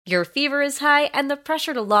Your fever is high and the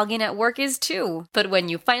pressure to log in at work is too. But when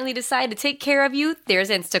you finally decide to take care of you, there's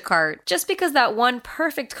Instacart. Just because that one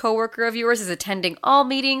perfect coworker of yours is attending all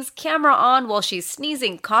meetings, camera on while she's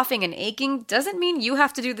sneezing, coughing, and aching, doesn't mean you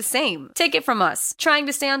have to do the same. Take it from us. Trying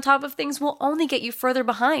to stay on top of things will only get you further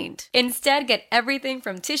behind. Instead, get everything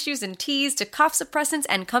from tissues and teas to cough suppressants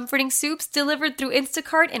and comforting soups delivered through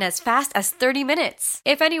Instacart in as fast as 30 minutes.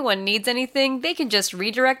 If anyone needs anything, they can just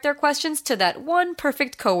redirect their questions to that one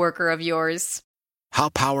perfect coworker of yours. How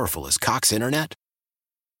powerful is Cox Internet?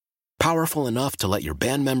 Powerful enough to let your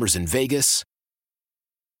band members in Vegas,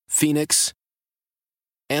 Phoenix,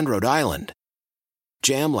 and Rhode Island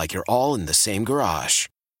jam like you're all in the same garage.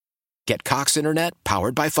 Get Cox Internet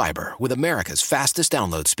powered by fiber with America's fastest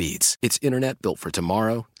download speeds. It's internet built for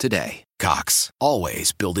tomorrow, today. Cox,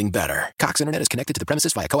 always building better. Cox Internet is connected to the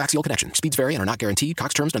premises via coaxial connection. Speeds vary and are not guaranteed.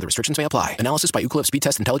 Cox terms and other restrictions may apply. Analysis by Ookla Speed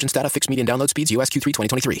Test Intelligence Data. Fixed median download speeds. US Q3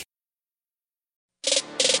 2023.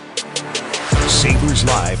 Sabres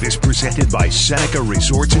Live is presented by Seneca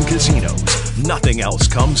Resorts and Casinos. Nothing else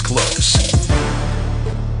comes close.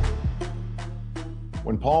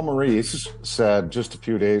 When Paul Maurice said just a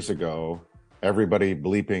few days ago, everybody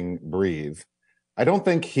bleeping breathe, I don't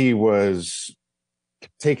think he was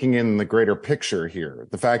taking in the greater picture here.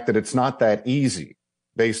 The fact that it's not that easy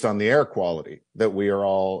based on the air quality that we are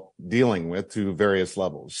all dealing with to various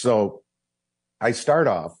levels. So I start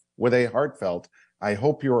off with a heartfelt, I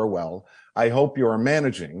hope you are well. I hope you are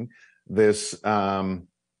managing this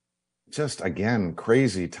just, again,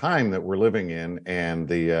 crazy time that we're living in and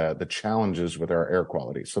the challenges with our air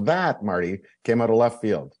quality. So that, Marty, came out of left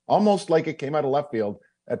field, almost like it came out of left field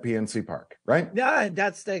at PNC Park, right? Yeah,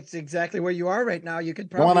 that's exactly where you are right now. You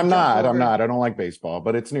could probably. Well, I'm not. I don't like baseball,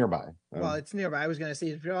 but it's nearby. Well, it's nearby. I was going to say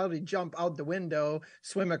you probably jump out the window,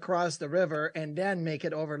 swim across the river, and then make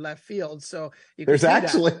it over left field. So you can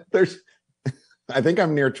there's I think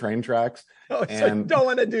I'm near train tracks. Oh, so you don't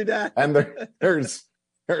want to do that. And there's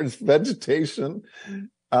vegetation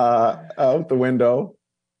out the window,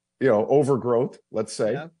 overgrowth, let's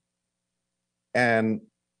say. Yeah. And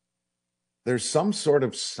there's some sort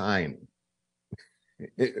of sign.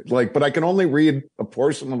 But I can only read a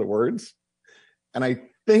portion of the words. And I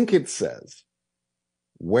think it says,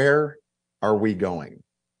 "Where are we going?"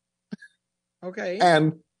 Okay.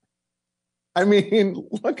 And I mean,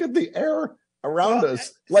 look at the air around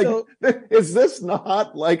us. Is this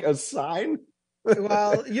not like a sign?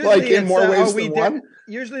 Well, usually like in more ways than one.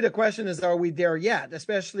 Usually the question is, are we there yet?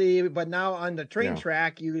 Especially, but now on the train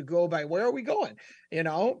track, you go by, where are we going?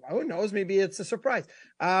 Who knows? Maybe it's a surprise.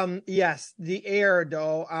 Yes, the air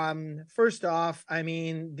though. First off, I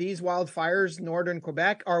mean, these wildfires, northern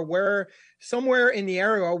Quebec, are somewhere in the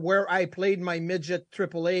area where I played my midget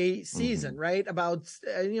AAA season, right? About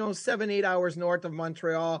 7-8 hours north of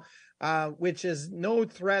Montreal. Which is no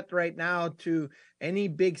threat right now to any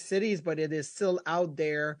big cities, but it is still out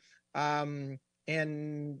there.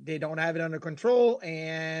 And they don't have it under control,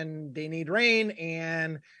 and they need rain,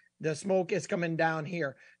 and the smoke is coming down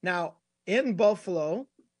here. Now, in Buffalo,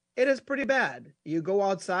 it is pretty bad. You go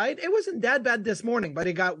outside, it wasn't that bad this morning, but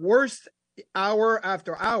it got worse hour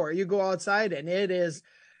after hour. You go outside, and it is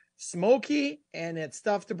smoky, and it's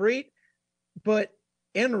tough to breathe. But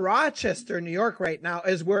in Rochester, New York right now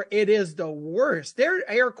is where it is the worst. Their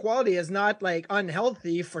air quality is not like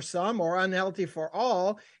unhealthy for some or unhealthy for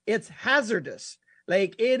all. It's hazardous.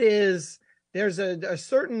 Like it is, there's a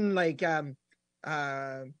certain what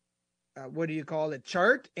do you call it,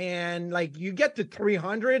 chart. And like you get to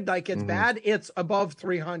 300, like it's bad. It's above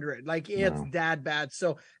 300. Like it's that bad.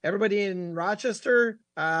 So everybody in Rochester,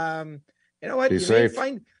 you know what?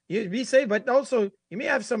 You'd be safe, but also you may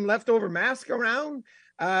have some leftover mask around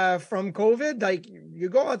from COVID. Like you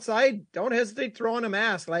go outside, don't hesitate throwing a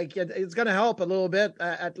mask. Like it's going to help a little bit,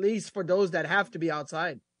 at least for those that have to be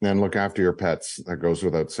outside. And look after your pets. That goes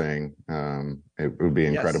without saying. It would be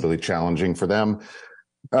incredibly challenging for them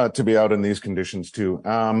to be out in these conditions too.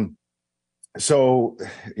 So,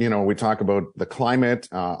 we talk about the climate.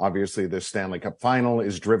 Obviously, the Stanley Cup Final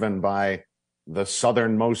is driven by the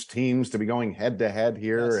southernmost teams to be going head to head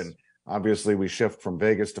here. Yes. And obviously we shift from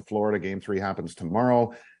Vegas to Florida. Game 3 happens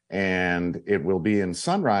tomorrow and it will be in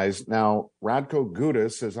Sunrise. Now, Radko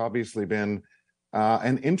Gudas has obviously been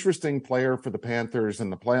an interesting player for the Panthers in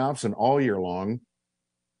the playoffs and all year long,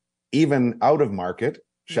 even out of market,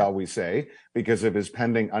 shall we say, because of his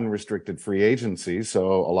pending unrestricted free agency.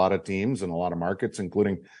 So a lot of teams and a lot of markets,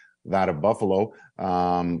 including that of Buffalo,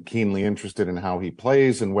 keenly interested in how he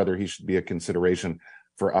plays and whether he should be a consideration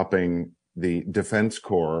for upping the defense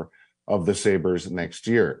core of the Sabres next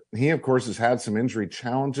year. He, of course, has had some injury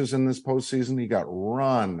challenges in this postseason. He got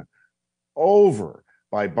run over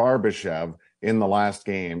by Barbashev in the last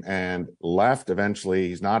game and left eventually.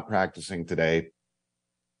 He's not practicing today.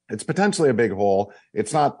 It's potentially a big hole.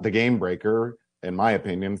 It's not the game breaker, in my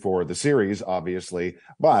opinion, for the series, obviously,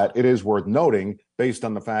 but it is worth noting based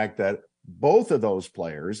on the fact that both of those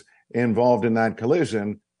players involved in that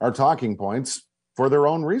collision are talking points for their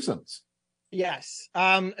own reasons. Yes.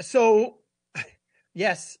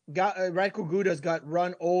 Yes, Radko Gudas got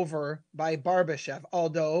run over by Barbashev,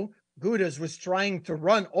 although Gudas was trying to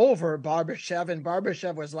run over Barbashev, and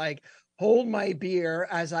Barbashev was like, hold my beer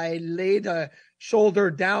as I laid a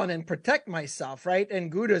shoulder down and protect myself, right?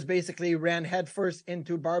 And Gudas basically ran headfirst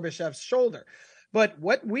into Barbashev's shoulder. But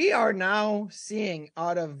what we are now seeing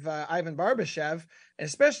out of Ivan Barbashev,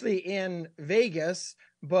 especially in Vegas,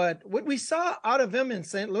 but what we saw out of him in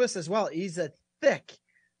St. Louis as well, he's a thick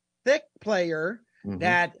player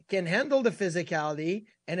that can handle the physicality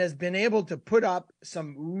and has been able to put up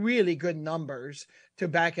some really good numbers to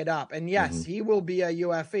back it up. And yes, he will be a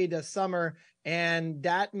UFA this summer, and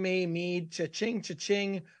that may mean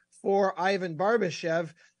cha-ching for Ivan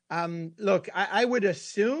Barbashev. Look, I would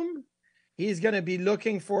assume he's going to be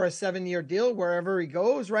looking for a 7-year deal wherever he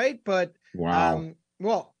goes, right? But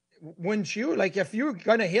well, wouldn't you? Like, if you're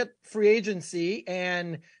going to hit free agency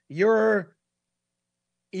and you're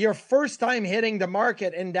your first time hitting the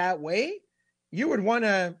market in that way, you would want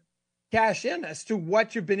to cash in as to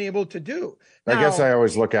what you've been able to do. Now, I guess I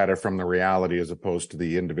always look at it from the reality as opposed to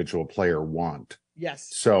the individual player want. Yes.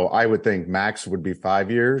 So I would think max would be 5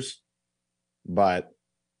 years, but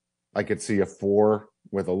I could see a 4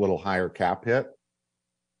 with a little higher cap hit.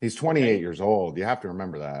 He's 28 years old. You have to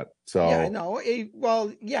remember that. So yeah, no,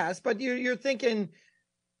 well, yes, but you're thinking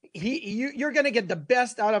you're going to get the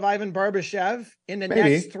best out of Ivan Barbashev in the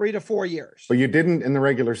next 3 to 4 years. But you didn't in the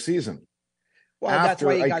regular season. Well, after that's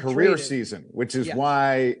why he got career traded. season, which is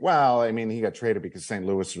why, well, I mean, he got traded because St.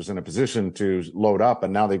 Louis was in a position to load up,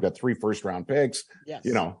 and now they've got 3 first-round picks. Yes.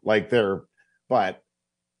 You know, like but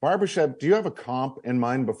Barbashev, do you have a comp in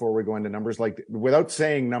mind before we go into numbers? Like, without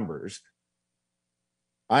saying numbers,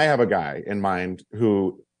 I have a guy in mind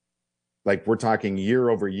who, like, we're talking year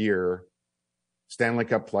over year, Stanley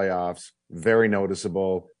Cup playoffs, very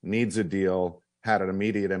noticeable, needs a deal, had an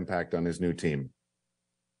immediate impact on his new team.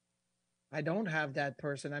 I don't have that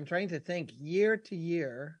person. I'm trying to think year to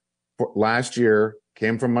year. Last year,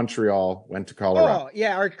 came from Montreal, went to Colorado. Oh,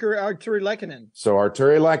 yeah, Artturi Lehkonen. So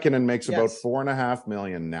Artturi Lehkonen makes about $4.5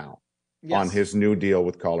 million now on his new deal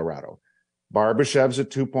with Colorado. Barbashev's at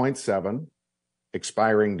 2.7,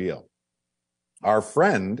 expiring deal. Our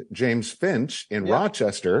friend James Finch in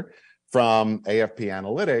Rochester from AFP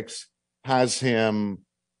Analytics has him,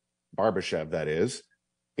 Barbashev that is,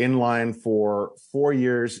 in line for 4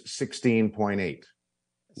 years, 16.8,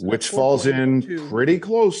 which falls in pretty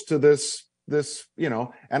close to this, you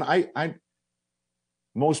know, and I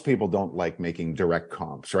most people don't like making direct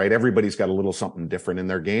comps, right? Everybody's got a little something different in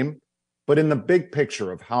their game, but in the big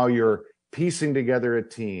picture of how you're piecing together a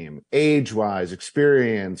team, age-wise,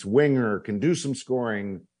 experience, winger, can do some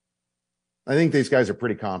scoring, I think these guys are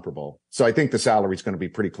pretty comparable. So I think the salary is going to be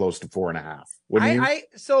pretty close to 4.5.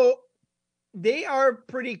 So they are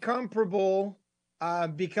pretty comparable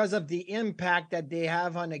because of the impact that they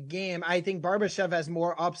have on a game. I think Barbashev has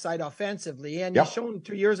more upside offensively, and he's shown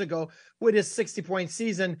 2 years ago with his 60-point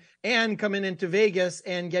season and coming into Vegas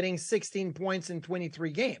and getting 16 points in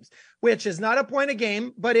 23 games, which is not a point a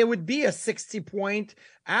game, but it would be a 60-point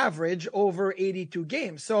average over 82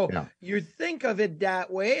 games. So you think of it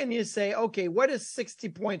that way and you say, okay, what is 60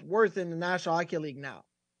 point worth in the National Hockey League now?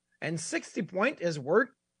 And 60 point is worth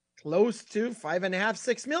close to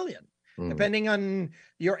 $5.5-6 million. Depending on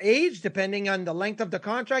your age, depending on the length of the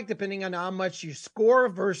contract, depending on how much you score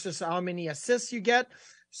versus how many assists you get.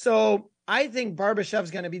 So I think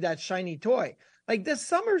Barbashev's going to be that shiny toy. Like, this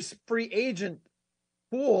summer's free agent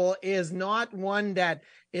pool is not one that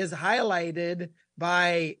is highlighted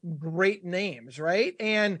by great names, right?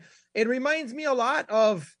 And it reminds me a lot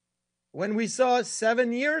of when we saw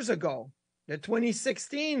 7 years ago, the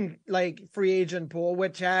 2016 free agent pool,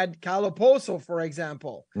 which had Calaposo, for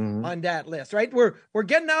example, on that list, right? We're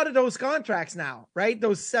getting out of those contracts now, right?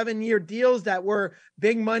 Those 7-year deals that were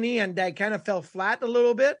big money and that kind of fell flat a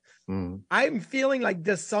little bit. I'm feeling like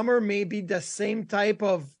this summer may be the same type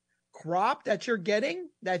of crop that you're getting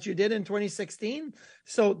that you did in 2016.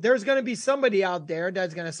 So there's going to be somebody out there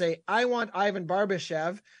that's going to say, I want Ivan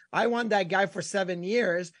Barbashev. I want that guy for 7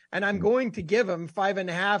 years, and I'm going to give him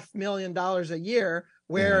 $5.5 million a year,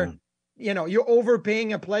 where, you know, you're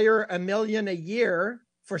overpaying a player $1 million a year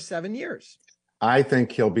for 7 years. I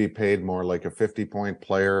think he'll be paid more like a 50-point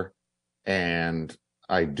player. And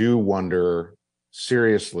I do wonder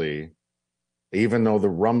seriously, even though the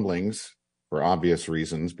rumblings, for obvious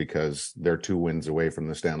reasons, because they're 2 wins away from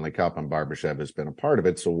the Stanley Cup and Barbashev has been a part of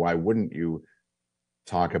it. So why wouldn't you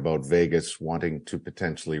talk about Vegas wanting to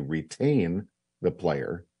potentially retain the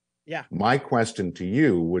player? Yeah. My question to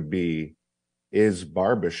you would be, is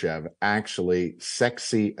Barbashev actually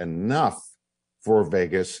sexy enough for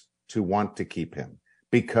Vegas to want to keep him?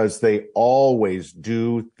 Because they always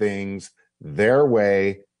do things their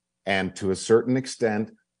way and to a certain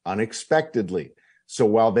extent unexpectedly. So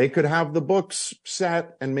while they could have the books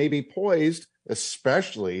set and maybe poised,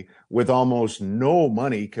 especially with almost no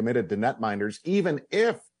money committed to netminders, even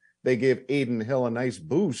if they give Adin Hill a nice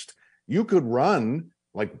boost, you could run,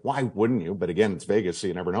 like, why wouldn't you? But again, it's Vegas, so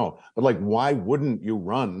you never know. But like, why wouldn't you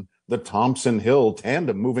run the Thompson-Hill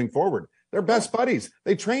tandem moving forward? They're best buddies.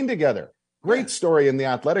 They train together. Great story in The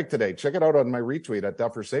Athletic today. Check it out on my retweet at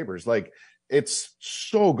Duffer Sabres. Like, it's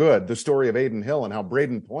so good, the story of Adin Hill and how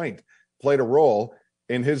Braden Point played a role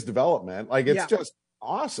in his development. Like, it's just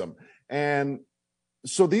awesome. And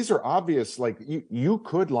so these are obvious, like, you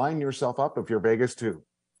could line yourself up if you're Vegas to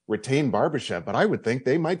retain Barbashev, but I would think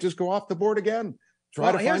they might just go off the board again.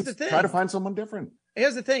 Try to find someone different.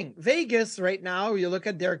 Here's the thing. Vegas right now, you look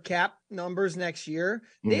at their cap numbers next year,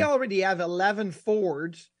 they already have 11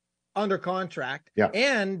 forwards under contract. Yeah.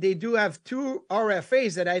 And they do have 2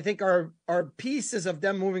 RFAs that I think are pieces of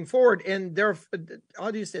them moving forward. And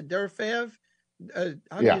how do you say it? Dorofeyev?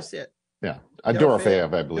 How do you say it? Yeah.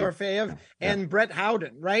 Dorofeyev, I believe. Dorofeyev and Brett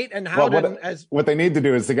Howden, right? And Howden what they need to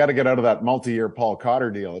do is they got to get out of that multi-year Paul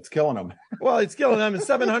Cotter deal. It's killing them. Well, it's killing them.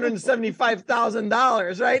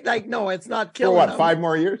 $775,000, right? Like, no, it's not killing them. For what, 5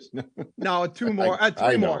 more years? No, 2 more. 2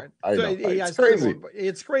 more. I know. It's crazy.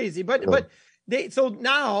 It's crazy. But so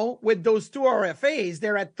now with those 2 RFAs,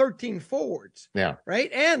 they're at 13 forwards. Yeah.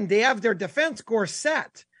 Right. And they have their defense core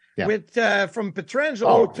set. Yeah. With from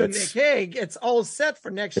Pietrangelo to Nick Hague, it's all set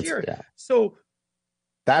for next year. Yeah. So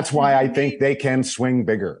that's why I think they can swing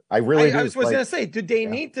bigger. I really do. I was going to say, do they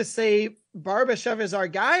need to say Barbashev is our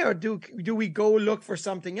guy, or do we go look for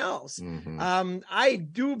something else? Mm-hmm. I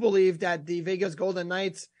do believe that the Vegas Golden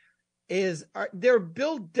Knights they're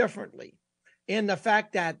built differently in the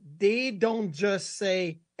fact that they don't just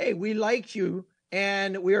say, "Hey, we like you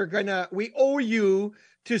and we owe you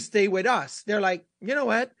to stay with us." They're like, you know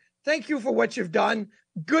what? Thank you for what you've done.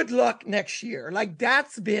 Good luck next year. Like,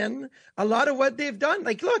 that's been a lot of what they've done.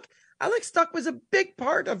 Like, look, Alex Stuck was a big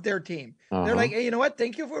part of their team. Uh-huh. They're like, hey, you know what?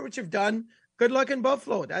 Thank you for what you've done. Good luck in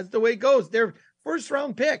Buffalo. That's the way it goes. They're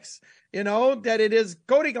 1st-round picks, that it is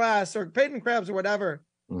Cody Glass or Peyton Krebs or whatever.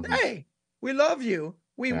 Mm-hmm. Hey, we love you.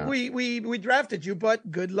 We drafted you,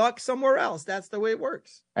 but good luck somewhere else. That's the way it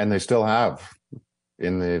works. And they still have.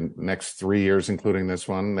 In the next 3 years, including this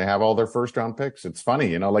one, they have all their 1st-round picks. It's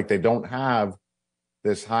funny, like they don't have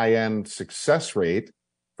this high-end success rate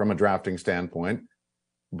from a drafting standpoint,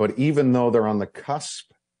 but even though they're on the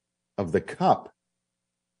cusp of the cup,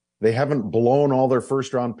 they haven't blown all their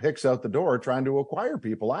 1st-round picks out the door trying to acquire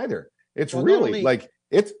people either. It's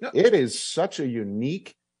it is such a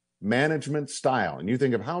unique management style. And you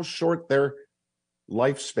think of how short their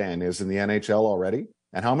lifespan is in the NHL already,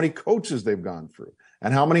 and how many coaches they've gone through,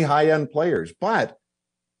 and how many high-end players. But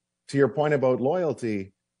to your point about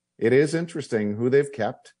loyalty, it is interesting who they've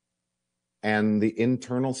kept and the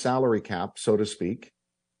internal salary cap, so to speak,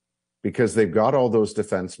 because they've got all those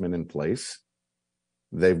defensemen in place.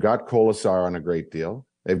 They've got Kolasar on a great deal.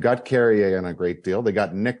 They've got Carrier on a great deal. They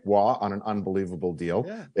got Nick Waugh on an unbelievable deal.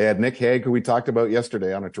 Yeah. They had Nick Hague, who we talked about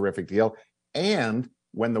yesterday, on a terrific deal. And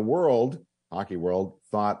when the hockey world,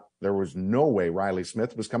 thought there was no way Riley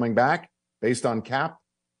Smith was coming back based on cap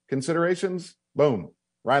considerations, boom,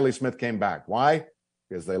 Riley Smith came back. Why?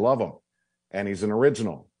 Because they love him and he's an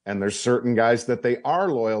original. And there's certain guys that they are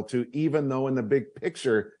loyal to, even though in the big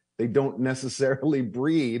picture, they don't necessarily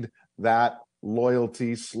breed that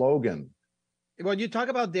loyalty slogan. Well, you talk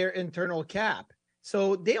about their internal cap.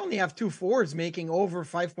 So they only have 2 forwards making over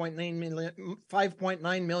 $5.9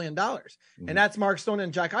 million. Mm-hmm. And that's Mark Stone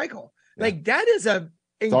and Jack Eichel. Yeah. Like, that is an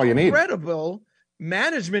incredible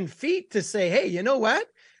management feat to say, hey, you know what?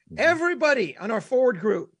 Mm-hmm. Everybody on our forward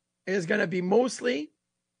group is going to be mostly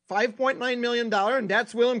 $5.9 million. And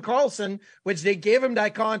that's William Karlsson, which they gave him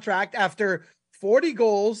that contract after 40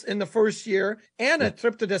 goals in the first year and a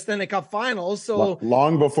trip to the Stanley Cup Finals. So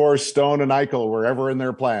long before Stone and Eichel were ever in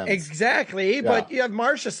their plans. Exactly. Yeah. But you have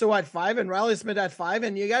Marcia so at 5 and Riley Smith at 5,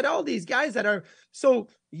 and you got all these guys that are, so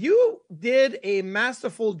you did a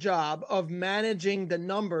masterful job of managing the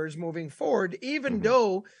numbers moving forward, even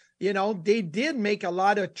though, you know, they did make a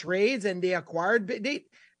lot of trades and they acquired,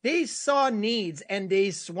 they saw needs and they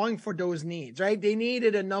swung for those needs, right? They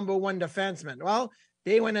needed a number one defenseman. Well,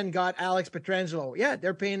 they went and got Alex Pietrangelo. Yeah,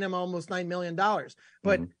 they're paying him almost $9 million.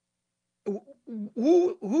 But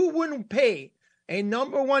who wouldn't pay a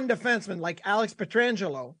number one defenseman like Alex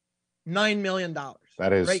Pietrangelo $9 million?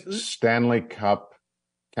 That is right? Stanley Cup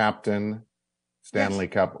captain, Stanley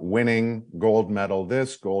Cup winning, gold medal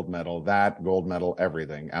this, gold medal that, gold medal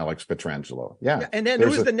everything, Alex Pietrangelo. Yeah. And then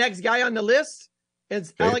who's the next guy on the list?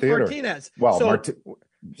 It's Alec Martinez. Well, so,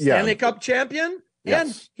 Stanley Cup champion,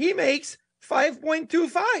 and he makes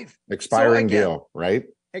 5.25. Expiring deal, right?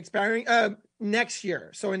 Expiring next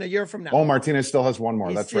year. So in a year from now. Oh, Martinez still has one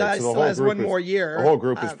more. That's right. So the whole has one more year. The whole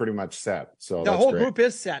group is pretty much set. So the whole group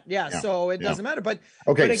is set. Yeah. So it doesn't matter. But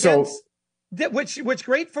okay, which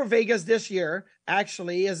great for Vegas this year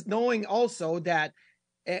actually is knowing also that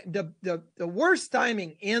the worst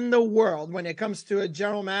timing in the world when it comes to a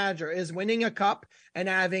general manager is winning a cup and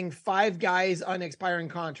having 5 guys on expiring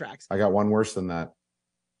contracts. I got one worse than that.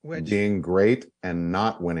 Being great and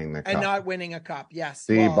not winning the cup. And not winning a cup, yes.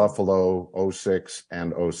 Buffalo 06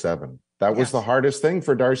 and 07. That was the hardest thing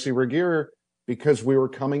for Darcy Regier because we were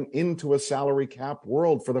coming into a salary cap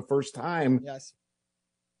world for the first time. Yes.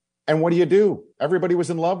 And what do? Everybody was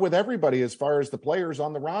in love with everybody as far as the players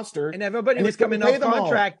on the roster. And everybody was coming off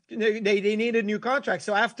contract. They needed new contracts.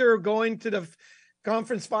 So after going to the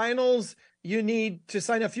conference finals, you need to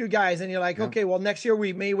sign a few guys. And you're like, okay, well, next year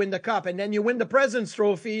we may win the cup. And then you win the President's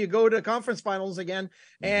Trophy. You go to the conference finals again.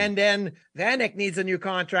 And then Vanek needs a new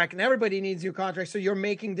contract and everybody needs new contracts. So you're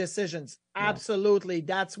making decisions. Absolutely.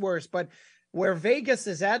 That's worse. But where Vegas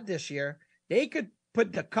is at this year, they could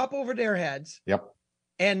put the cup over their heads.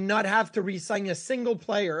 And not have to re-sign a single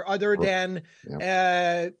player other than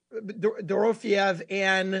Dorofiev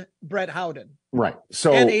and Brett Howden. Right.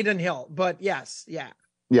 So and Aiden Hill. But they'll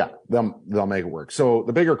make it work. So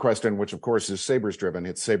the bigger question, which of course is Sabres driven,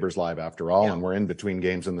 it's Sabres Live after all, and we're in between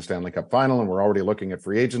games in the Stanley Cup Final, and we're already looking at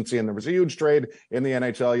free agency, and there was a huge trade in the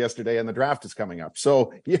NHL yesterday, and the draft is coming up.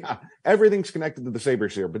 So everything's connected to the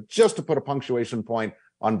Sabres here. But just to put a punctuation point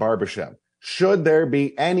on Barbashev, should there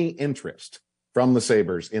be any interest from the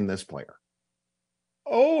Sabres in this player?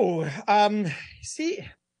 See,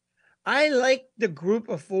 I like the group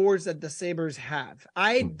of forwards that the Sabres have.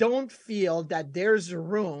 I don't feel that there's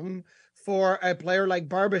room for a player like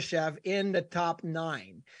Barbashev in the top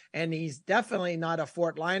 9. And he's definitely not a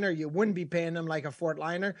fourth liner. You wouldn't be paying him like a fourth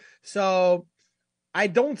liner. So I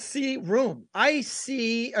don't see room. I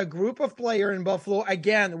see a group of players in Buffalo,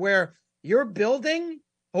 again, where you're building,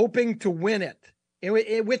 hoping to win it.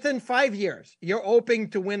 Within 5 years, you're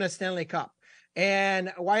hoping to win a Stanley Cup.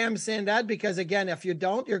 And why I'm saying that, because again, if you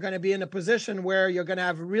don't, you're going to be in a position where you're going to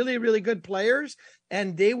have really, really good players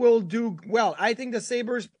and they will do well. I think the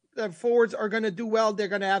Sabres forwards are going to do well. They're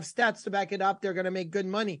going to have stats to back it up. They're going to make good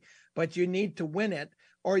money, but you need to win it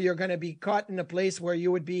or you're going to be caught in a place where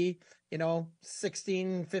you would be,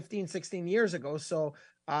 15, 16 years ago. So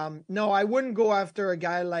no, I wouldn't go after a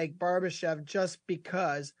guy like Barbashev just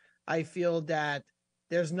because I feel that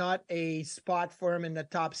there's not a spot for him in the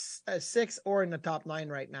top 6 or in the top 9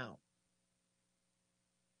 right now.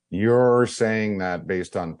 You're saying that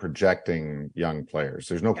based on projecting young players.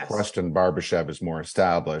 There's no question Barbashev is more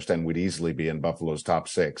established and would easily be in Buffalo's top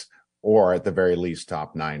 6 or at the very least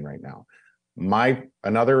top 9 right now.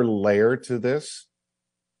 Another layer to this,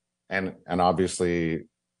 and obviously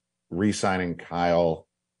re-signing Kyle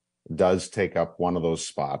does take up one of those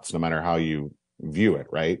spots, no matter how you view it,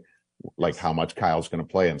 right? Like how much Kyle's going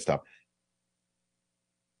to play and stuff.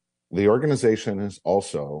 The organization has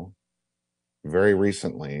also very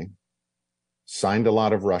recently signed a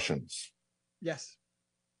lot of Russians. Yes.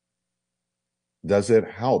 Does it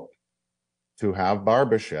help to have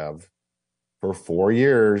Barbashev for 4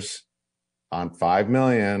 years on $5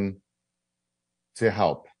 million to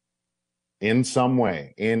help in some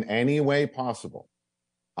way, in any way possible?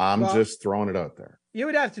 I'm just throwing it out there. You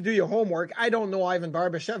would have to do your homework. I don't know Ivan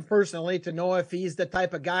Barbashev personally to know if he's the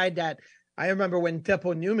type of guy that I remember when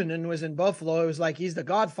Teppo Numminen was in Buffalo. It was like he's the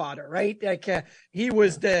godfather, right? Like he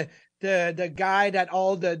was the guy that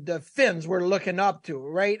all the Finns were looking up to,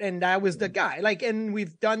 right? And that was the guy. And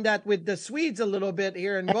we've done that with the Swedes a little bit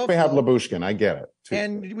here in Buffalo. We have Lyubushkin. I get it.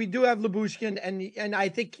 And we do have Lyubushkin, and I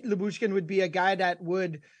think Lyubushkin would be a guy that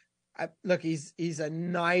would look, he's a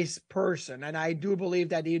nice person, and I do believe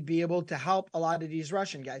that he'd be able to help a lot of these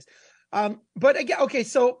Russian guys. But again, okay,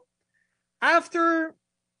 so after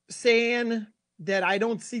saying that I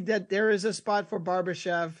don't see that there is a spot for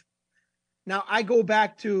Barbashev, now I go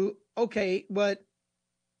back to, okay, but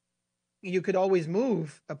you could always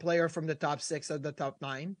move a player from the top 6 or the top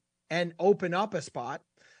 9 and open up a spot,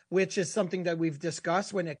 which is something that we've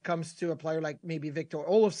discussed when it comes to a player like maybe Victor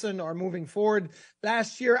Olofsson or moving forward.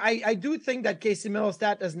 Last year, I do think that Casey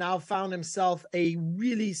Middlestat has now found himself a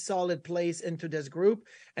really solid place into this group,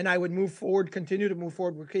 and I would continue to move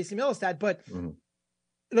forward with Casey Middlestat. But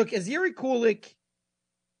look, is Jiri Kulich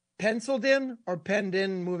penciled in or penned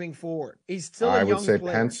in moving forward? He's still a young player. I would say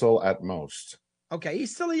pencil at most. Okay,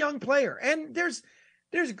 he's still a young player, and there's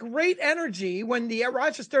great energy when the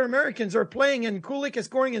Rochester Americans are playing and Kulich is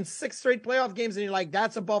scoring in 6 straight playoff games, and you're like,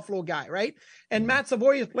 that's a Buffalo guy, right? And Matt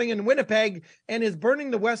Savoy is playing in Winnipeg and is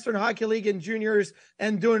burning the Western Hockey League in juniors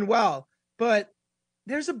and doing well. But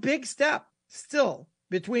there's a big step still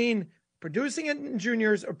between producing in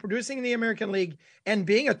juniors or producing in the American League and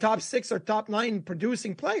being a top 6 or top 9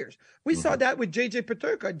 producing players. We saw that with JJ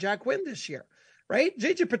Peterka, Jack Quinn this year, right?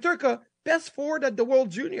 JJ Peterka, best forward at the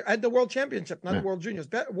World Championship, not the World Juniors,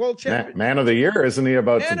 World Championship. Man of the Year, isn't he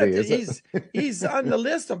about to be? He's on the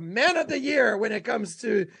list of Man of the Year when it comes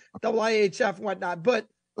to IIHF and whatnot. But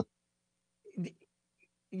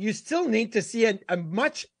you still need to see a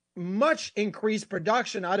much increased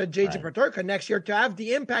production out of JJ Peterka next year to have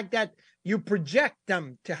the impact that you project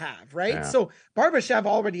them to have, right? Yeah. So Barbashev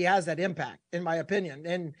already has that impact, in my opinion.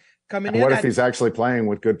 And what if he's actually playing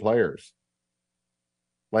with good players?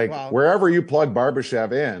 Wherever you plug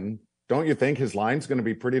Barbashev in, don't you think his line's going to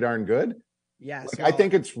be pretty darn good? Yes. I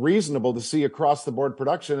think it's reasonable to see across the board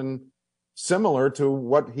production similar to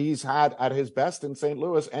what he's had at his best in St.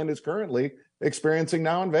 Louis and is currently experiencing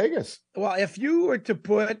now in Vegas. Well, if you were to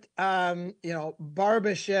put,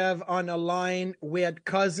 Barbashev on a line with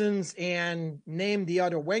Cousins and name the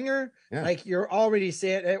other winger, like you're already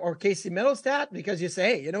saying, or Casey Middlestat, because you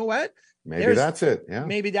say, hey, you know what? Maybe that's it. Yeah.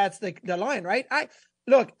 Maybe that's the line, right? I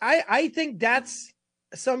think that's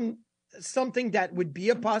something that would be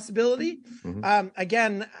a possibility.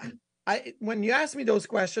 Again, when you ask me those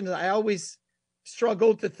questions, I always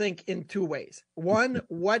struggle to think in 2 ways. One,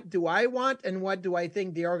 what do I want, and what do I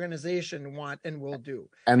think the organization want and will do?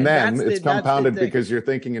 And then it's compounded because you're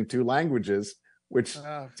thinking in 2 languages, which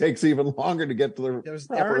takes even longer to get to the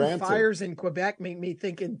proper answer. Fires in Quebec make me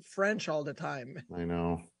think in French all the time. I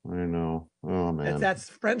know. Oh man, that's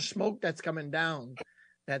French smoke that's coming down.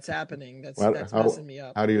 That's happening. That's messing me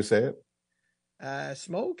up. How do you say it?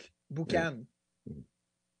 Smoke, Boucan.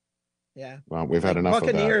 Yeah. Well, we've had enough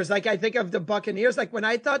Buccaneers. of that. Like I think of the Buccaneers. Like when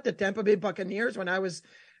I thought the Tampa Bay Buccaneers, when I was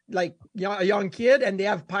like a young kid, and they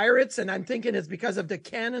have pirates, and I'm thinking it's because of the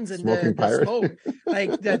cannons and the smoke.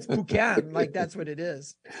 Like that's Boucan. Like that's what it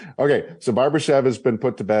is. Okay, so Barbashev has been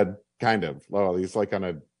put to bed, kind of. Well, he's on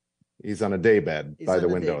a day bed by the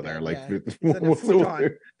window there. Like we'll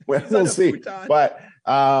see. But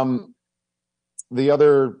the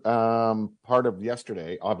other part of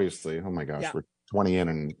yesterday, obviously, oh my gosh, we're 20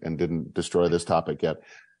 in and didn't destroy this topic yet.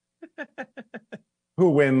 Who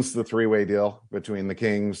wins the 3-way deal between the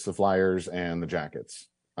Kings, the Flyers, and the Jackets?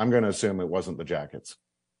 I'm going to assume it wasn't the Jackets.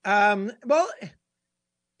 Well,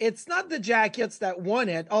 it's not the Jackets that won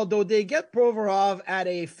it, although they get Provorov at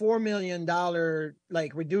a $4 million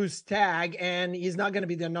reduced tag, and he's not going to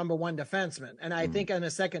be their number 1 defenseman. And I think on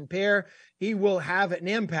a second pair, he will have an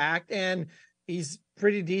impact, and he's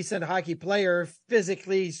pretty decent hockey player,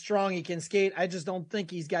 physically strong. He can skate. I just don't think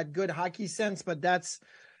he's got good hockey sense, but that's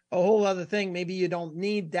a whole other thing. Maybe you don't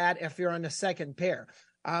need that if you're on the second pair.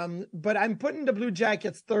 But I'm putting the Blue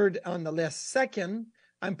Jackets 3rd on the list. 2nd,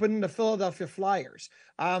 I'm putting the Philadelphia Flyers.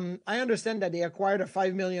 I understand that they acquired a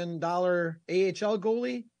 $5 million AHL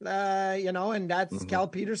goalie, and that's Cal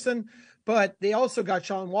Peterson. But they also got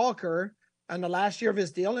Sean Walker on the last year of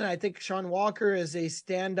his deal. And I think Sean Walker is a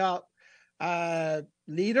standout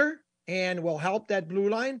leader and will help that blue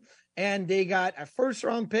line. And they got a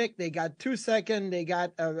 1st-round pick. They got 2 second. They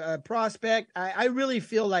got a prospect. I really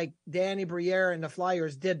feel like Danny Briere and the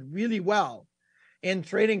Flyers did really well in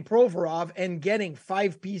trading Provorov and getting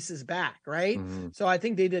 5 pieces back, right? So I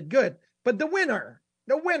think they did good. But the winner,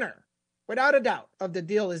 without a doubt, of the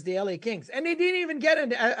deal is the LA Kings. And they didn't even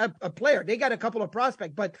get a player. They got a couple of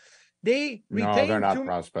prospects, but they retained. No, they're not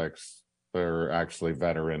prospects. They're actually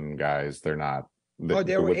veteran guys. They're not.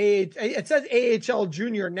 They were it says AHL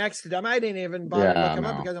junior next to them. I didn't even bother to look them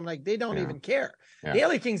up because I'm like, they don't even care. Yeah. The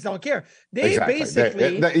LA Kings don't care. They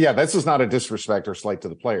basically. This is not a disrespect or slight to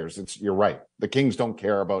the players. You're right. The Kings don't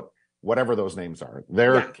care about whatever those names are.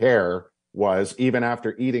 Their care was, even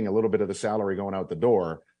after eating a little bit of the salary going out the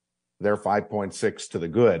door, they're 5.6 to the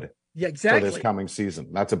good. Yeah, exactly. For this coming season.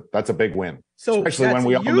 That's a big win. So especially that's when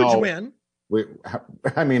we a all huge know win.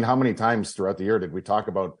 I mean, how many times throughout the year did we talk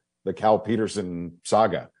about the Cal Peterson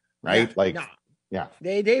saga, right?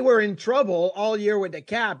 They were in trouble all year with the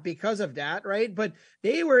cap because of that, right? But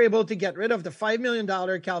they were able to get rid of the $5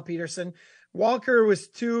 million Cal Peterson. Walker was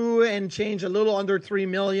 2 and change, a little under 3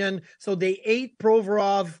 million. So they ate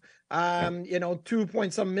Provorov, 2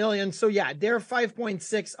 point some million. So yeah, they're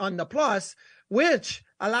 5.6 on the plus, which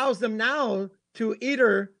allows them now to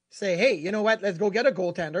either say, hey, you know what, let's go get a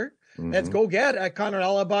goaltender. Mm-hmm. Let's go get a Connor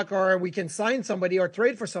Hellebuck, or we can sign somebody or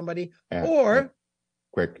trade for somebody. The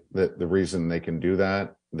reason they can do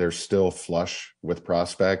that, they're still flush with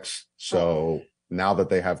prospects. So now that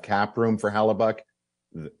they have cap room for Hellebuck,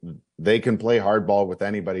 they can play hardball with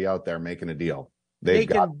anybody out there making a deal. They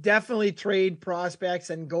can definitely trade prospects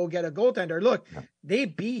and go get a goaltender. Look, they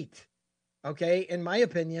beat, in my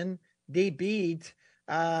opinion, they beat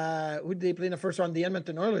who did they play in the first round? The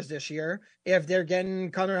Edmonton Oilers this year. If they're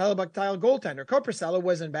getting Connor Hellebuck style goaltender, Korpisalo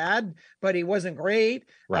wasn't bad, but he wasn't great.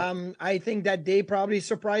 Right. I think that they probably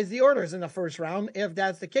surprised the Oilers in the first round. If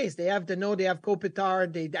that's the case, they have Deneau, they have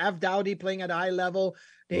Kopitar, they have Doughty playing at a high level.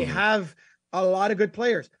 They have a lot of good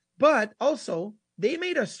players, but also they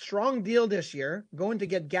made a strong deal this year going to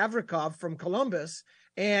get Gavrikov from Columbus.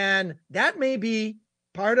 And that may be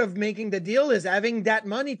part of making the deal, is having that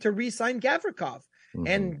money to re-sign Gavrikov.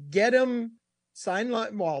 And get him signed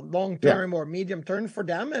long-term or medium-term for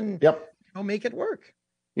them, and make it work.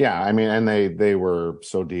 Yeah, I mean, and they were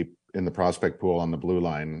so deep in the prospect pool on the blue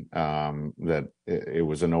line that it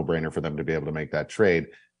was a no-brainer for them to be able to make that trade.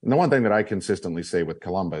 And the one thing that I consistently say with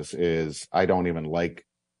Columbus is I don't even like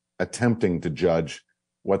attempting to judge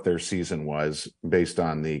what their season was based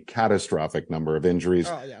on the catastrophic number of injuries,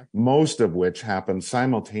 most of which happened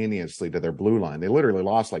simultaneously to their blue line. They literally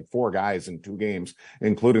lost like 4 guys in 2 games,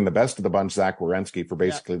 including the best of the bunch, Zach Werenski, for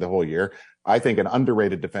basically the whole year. I think an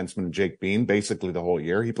underrated defenseman, Jake Bean, basically the whole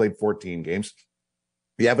year. He played 14 games.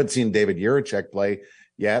 You haven't seen David Jiricek play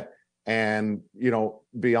yet. And,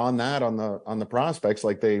 beyond that on the prospects,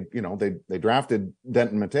 like they drafted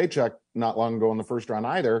Denton Matejchuk not long ago in the first round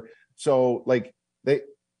either. So like,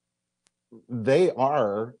 they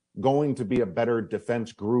are going to be a better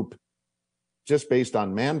defense group just based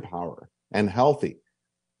on manpower and healthy,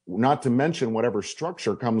 not to mention whatever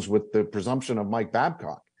structure comes with the presumption of Mike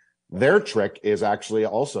Babcock. Their trick is actually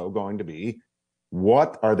also going to be,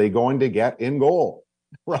 what are they going to get in goal,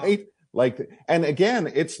 right? And again,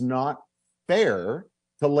 it's not fair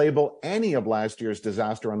to label any of last year's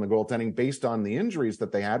disaster on the goaltending based on the injuries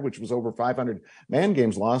that they had, which was over 500 man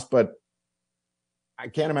games lost. But I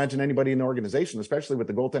can't imagine anybody in the organization, especially with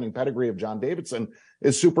the goaltending pedigree of John Davidson,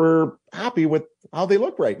 is super happy with how they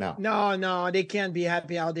look right now. No, they can't be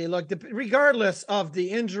happy how they look. Regardless of the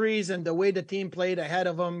injuries and the way the team played ahead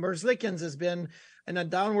of them, Merzlikins has been in a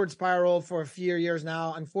downward spiral for a few years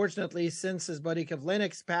now. Unfortunately, since his buddy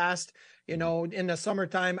Kivlinik's passed, in the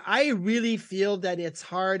summertime, I really feel that it's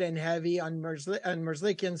hard and heavy on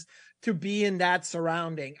Merzlikins to be in that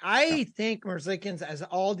surrounding. I think Merzlikins has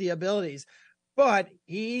all the abilities, but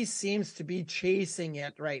he seems to be chasing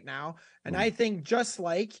it right now. And I think just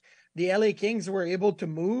like the LA Kings were able to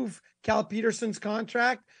move Cal Peterson's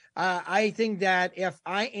contract, I think that if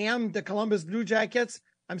I am the Columbus Blue Jackets,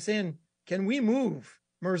 I'm saying, can we move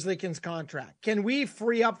Merzlikins' contract? Can we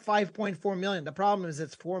free up $5.4 million? The problem is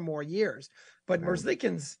it's 4 more years. But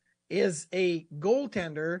Merzlikins is a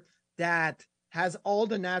goaltender that has all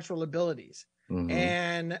the natural abilities.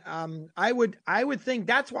 And I would think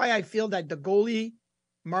that's why I feel that the goalie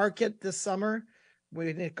market this summer,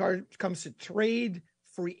 when it comes to trade,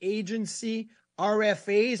 free agency,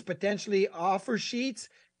 RFAs, potentially offer sheets,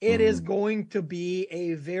 it is going to be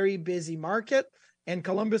a very busy market, and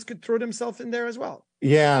Columbus could throw themselves in there as well.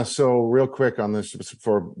 Yeah. So real quick on this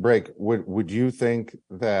before break, would you think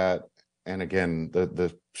that, and again,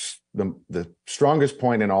 the strongest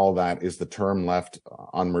point in all of that is the term left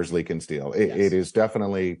on Merzlikins' deal. It is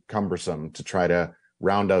definitely cumbersome to try to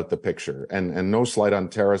round out the picture. And no slight on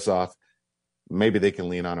Tarasov. Maybe they can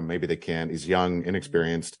lean on him. Maybe they can't. He's young,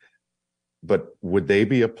 inexperienced. But would they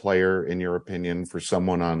be a player, in your opinion, for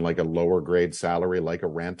someone on like a lower grade salary, like a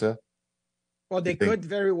Ranta? Well, they could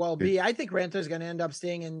very well be. I think Ranta is going to end up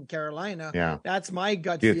staying in Carolina. Yeah. That's my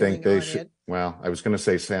gut feeling. Do you think they should? Well, I was going to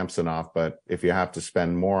say Samsonov, but if you have to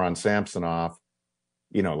spend more on Samsonov,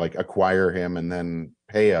 like acquire him and then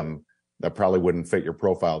pay him, that probably wouldn't fit your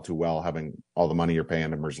profile too well, having all the money you're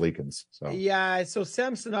paying to Merzlikins. So yeah, so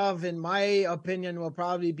Samsonov, in my opinion, will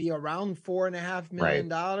probably be around $4.5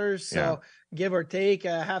 million. So give or take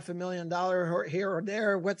 $500,000 here or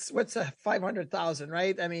there. What's a 500,000,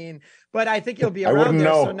 right? I mean, but I think you'll be around there.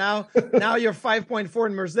 Know. So now you're 5.4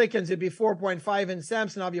 in Merzlikins, it'd be 4.5 in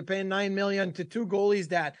Samsonov. You're paying $9 million to two goalies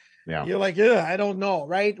that. Yeah. You're like, I don't know,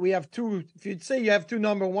 right? We have two. If you'd say you have two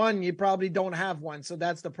number one, you probably don't have one. So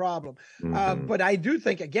that's the problem. But I do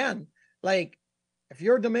think, again, like, if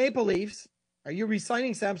you're the Maple Leafs, are you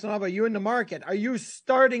re-signing Samsonov? Are you in the market? Are you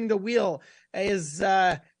starting the wheel? Is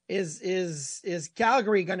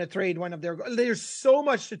Calgary going to trade one of their? There's so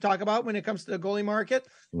much to talk about when it comes to the goalie market.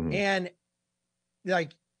 And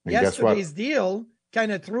like yesterday's deal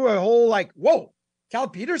kind of threw a whole like, whoa, Cal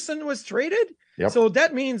Peterson was traded. Yep. So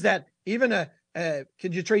that means that even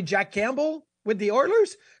could you trade Jack Campbell with the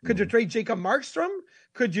Oilers? Could you trade Jacob Markstrom?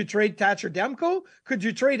 Could you trade Thatcher Demko? Could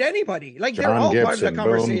you trade anybody? Like John they're all Gibson, part of the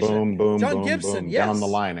conversation. John Gibson, yes. Down the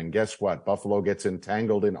line. And guess what? Buffalo gets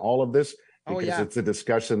entangled in all of this because it's a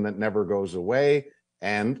discussion that never goes away.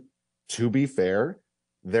 And to be fair,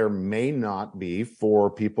 there may not be, for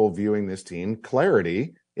people viewing this team,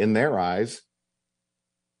 clarity in their eyes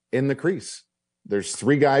in the crease. There's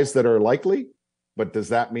three guys that are likely. But does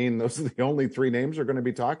that mean those are the only three names we're going to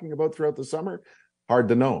be talking about throughout the summer? Hard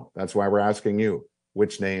to know. That's why we're asking you,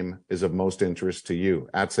 which name is of most interest to you?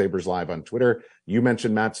 At Sabres Live on Twitter. You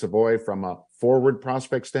mentioned Matt Savoy from a forward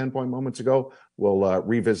prospect standpoint moments ago. We'll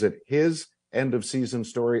revisit his end of season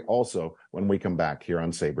story also when we come back here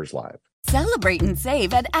on Sabres Live. Celebrate and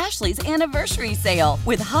save at Ashley's Anniversary Sale.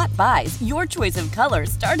 With Hot Buys, your choice of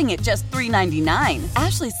colors starting at just $3.99.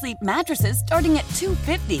 Ashley Sleep mattresses starting at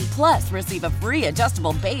 $2.50. Plus, receive a free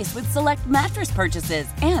adjustable base with select mattress purchases.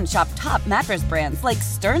 And shop top mattress brands like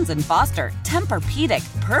Stearns & Foster,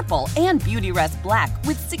 Tempur-Pedic, Purple, and Beautyrest Black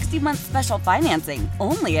with 60-month special financing.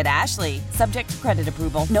 Only at Ashley. Subject to credit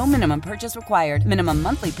approval. No minimum purchase required. Minimum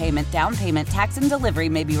monthly payment, down payment, tax, and delivery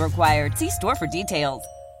may be required. See store for details.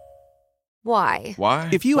 Why?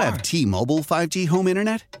 If you have T-Mobile 5G home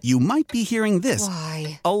internet, you might be hearing this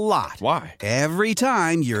a lot. Why? Every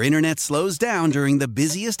time your internet slows down during the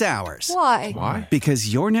busiest hours. Why?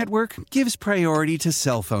 Because your network gives priority to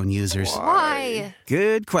cell phone users. Why?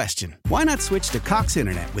 Good question. Why not switch to Cox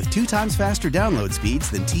Internet with 2 times faster download speeds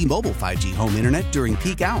than T-Mobile 5G home internet during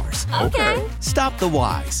peak hours? Okay. Stop the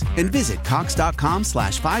whys and visit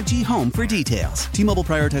cox.com/5G home for details. T-Mobile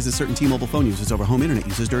prioritizes certain T-Mobile phone users over home internet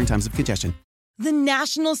users during times of congestion. The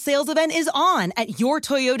national sales event is on at your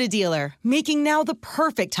Toyota dealer, making now the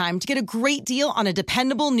perfect time to get a great deal on a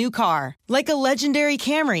dependable new car. Like a legendary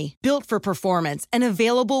Camry, built for performance and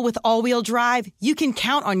available with all-wheel drive, you can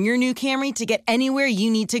count on your new Camry to get anywhere you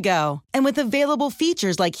need to go. And with available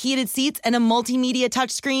features like heated seats and a multimedia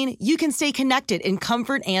touchscreen, you can stay connected in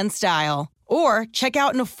comfort and style. Or check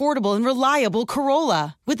out an affordable and reliable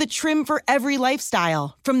Corolla with a trim for every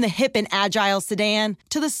lifestyle, from the hip and agile sedan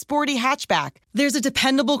to the sporty hatchback. There's a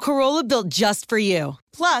dependable Corolla built just for you.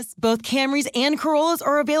 Plus, both Camrys and Corollas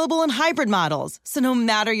are available in hybrid models, so no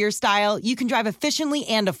matter your style, you can drive efficiently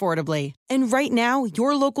and affordably. And right now,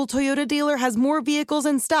 your local Toyota dealer has more vehicles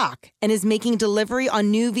in stock and is making delivery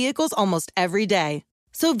on new vehicles almost every day.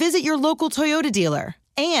 So visit your local Toyota dealer.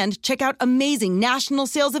 And check out amazing national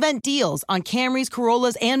sales event deals on Camrys,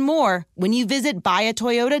 Corollas, and more when you visit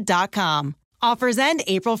buyatoyota.com. Offers end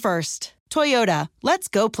April 1st. Toyota, let's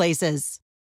go places.